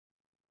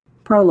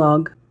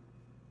Prologue.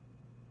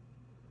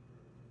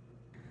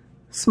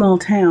 Small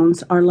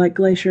towns are like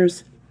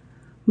glaciers,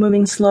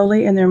 moving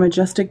slowly in their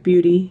majestic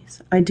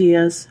beauties,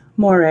 ideas,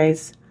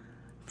 mores,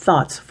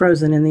 thoughts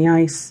frozen in the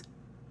ice.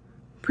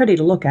 Pretty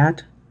to look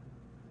at.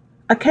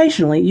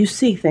 Occasionally you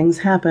see things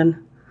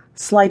happen,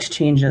 slight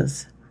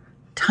changes,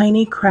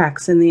 tiny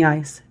cracks in the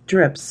ice,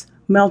 drips,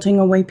 melting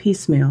away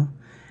piecemeal,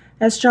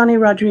 as Johnny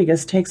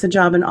Rodriguez takes a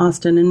job in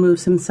Austin and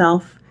moves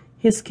himself,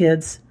 his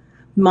kids,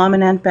 Mom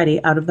and Aunt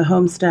Betty out of the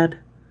homestead.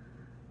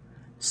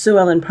 Sue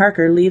Ellen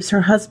Parker leaves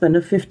her husband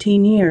of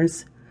 15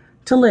 years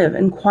to live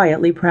in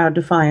quietly proud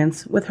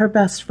defiance with her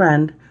best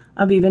friend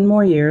of even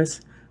more years,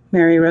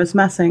 Mary Rose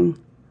Messing.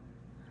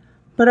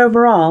 But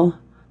overall,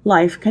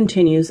 life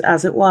continues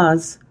as it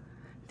was,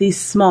 these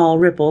small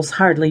ripples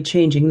hardly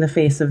changing the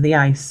face of the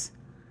ice,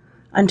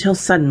 until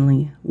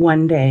suddenly,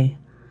 one day,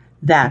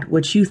 that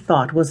which you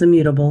thought was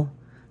immutable,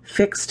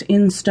 fixed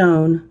in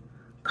stone,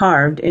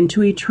 carved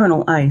into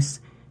eternal ice,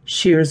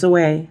 shears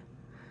away,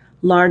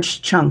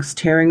 large chunks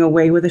tearing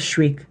away with a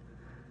shriek,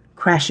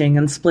 crashing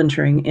and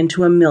splintering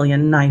into a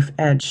million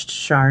knife-edged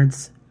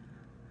shards.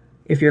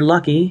 If you're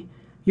lucky,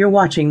 you're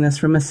watching this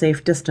from a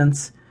safe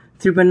distance,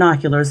 through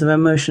binoculars of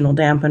emotional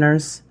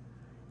dampeners.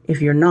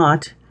 If you're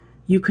not,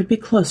 you could be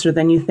closer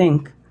than you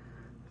think,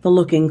 the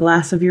looking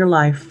glass of your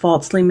life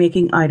falsely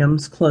making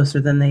items closer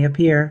than they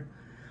appear,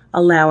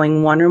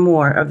 allowing one or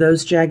more of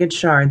those jagged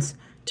shards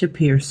to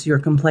pierce your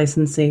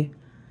complacency.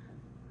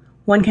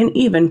 One can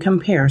even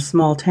compare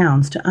small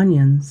towns to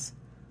onions.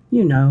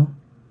 You know.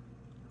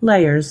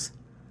 Layers.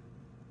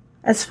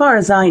 As far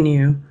as I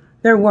knew,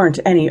 there weren't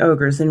any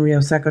ogres in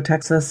Rio Seco,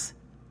 Texas.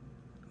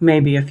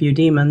 Maybe a few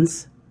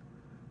demons.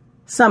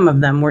 Some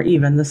of them were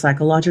even the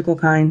psychological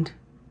kind.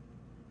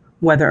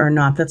 Whether or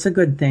not that's a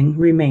good thing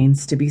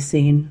remains to be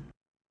seen.